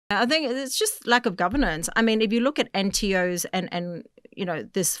I think it's just lack of governance. I mean, if you look at NTOs and you know,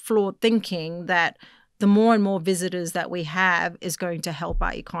 this flawed thinking that the more and more visitors that we have is going to help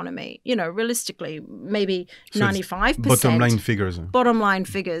our economy. You know, realistically, maybe so 95%. Bottom line figures. Bottom line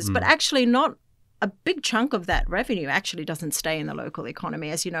figures. But actually not a big chunk of that revenue actually doesn't stay in the local economy.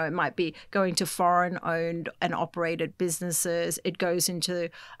 As you know, it might be going to foreign-owned and operated businesses. It goes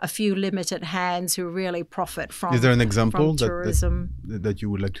into a few limited hands who really profit from tourism. Is there an example that you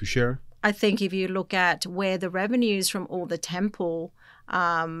would like to share? I think if you look at where the revenues from all the temple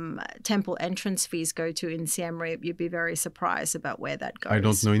entrance fees go to in Siem Reap, you'd be very surprised about where that goes. I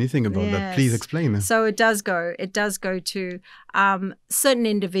don't know anything about that. Please explain. So it does go to certain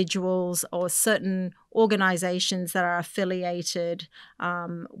individuals or certain organizations that are affiliated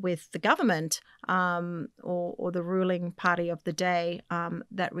with the government or the ruling party of the day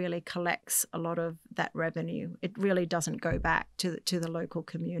that really collects a lot of that revenue. It really doesn't go back to the local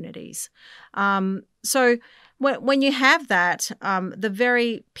communities. So when you have that, the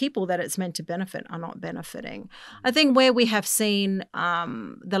very people that it's meant to benefit are not benefiting. I think where we have seen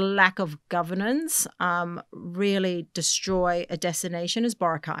the lack of governance really destroy a destination is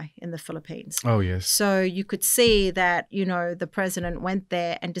Boracay in the Philippines. Oh, yes. So you could see that, you know, the president went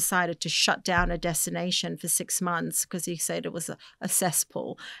there and decided to shut down a destination for 6 months because he said it was a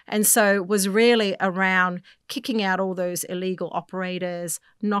cesspool. And so it was really around kicking out all those illegal operators,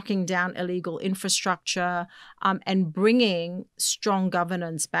 knocking down illegal infrastructure, and bringing strong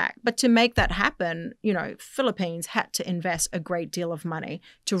governance back. But to make that happen, you know, Philippines had to invest a great deal of money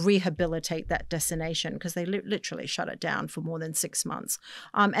to rehabilitate that destination because they literally shut it down for more than 6 months.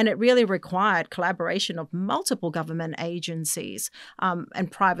 And it really required collaboration of multiple government agencies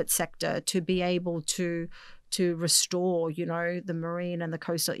and private sector to be able to restore, you know, the marine and the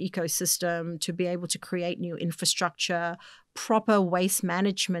coastal ecosystem, to be able to create new infrastructure, proper waste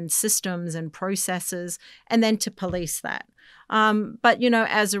management systems and processes, and then to police that. But, you know,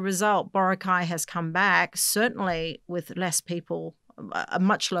 as a result, Boracay has come back, certainly with less people, a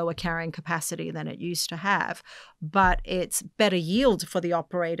much lower carrying capacity than it used to have, but it's better yield for the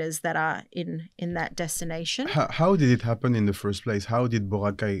operators that are in that destination. How did it happen in the first place? How did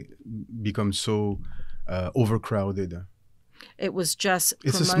Boracay become so overcrowded? It was just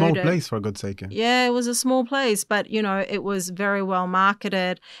It's promoted. A small place, for God's sake. Yeah, it was a small place, but, you know, it was very well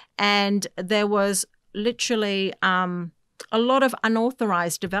marketed, and there was literally a lot of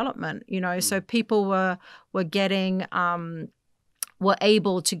unauthorized development, you know, so people were getting were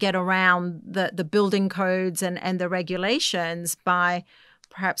able to get around the building codes and the regulations by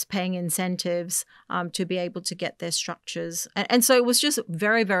perhaps paying incentives to be able to get their structures. And so it was just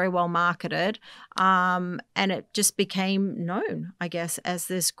very, very well marketed. And it just became known, I guess, as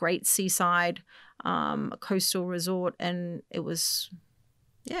this great seaside coastal resort. And it was...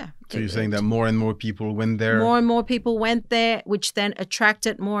 Yeah. So you're saying that more and more people went there? More and more people went there, which then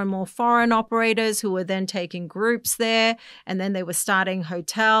attracted more and more foreign operators who were then taking groups there. And then they were starting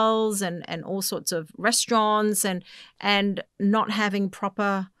hotels and all sorts of restaurants and not having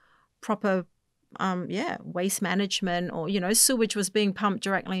proper waste management, or, you know, sewage was being pumped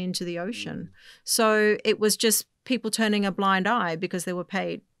directly into the ocean. So it was just people turning a blind eye because they were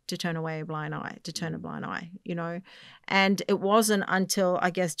paid to turn a blind eye, you know. And it wasn't until, I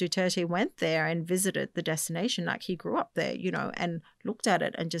guess, Duterte went there and visited the destination, like he grew up there, you know, and looked at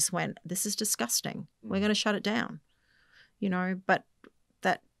it and just went, this is disgusting. We're going to shut it down, you know. But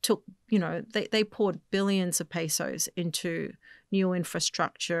that took, you know, they poured billions of pesos into new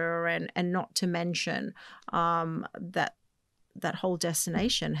infrastructure and not to mention that whole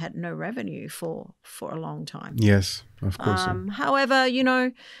destination had no revenue for a long time. Yes, of course. However, you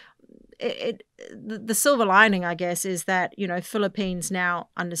know, the silver lining, I guess, is that, you know, Philippines now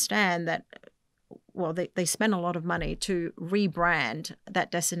understand that, well, they spend a lot of money to rebrand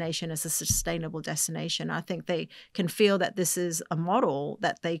that destination as a sustainable destination. I think they can feel that this is a model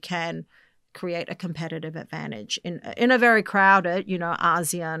that they can create a competitive advantage in a very crowded, you know,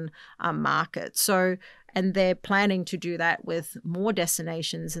 ASEAN market. So, and they're planning to do that with more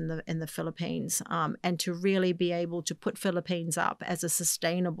destinations in the Philippines, and to really be able to put Philippines up as a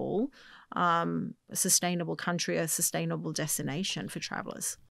sustainable country, a sustainable destination for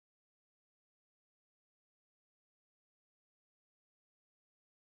travelers.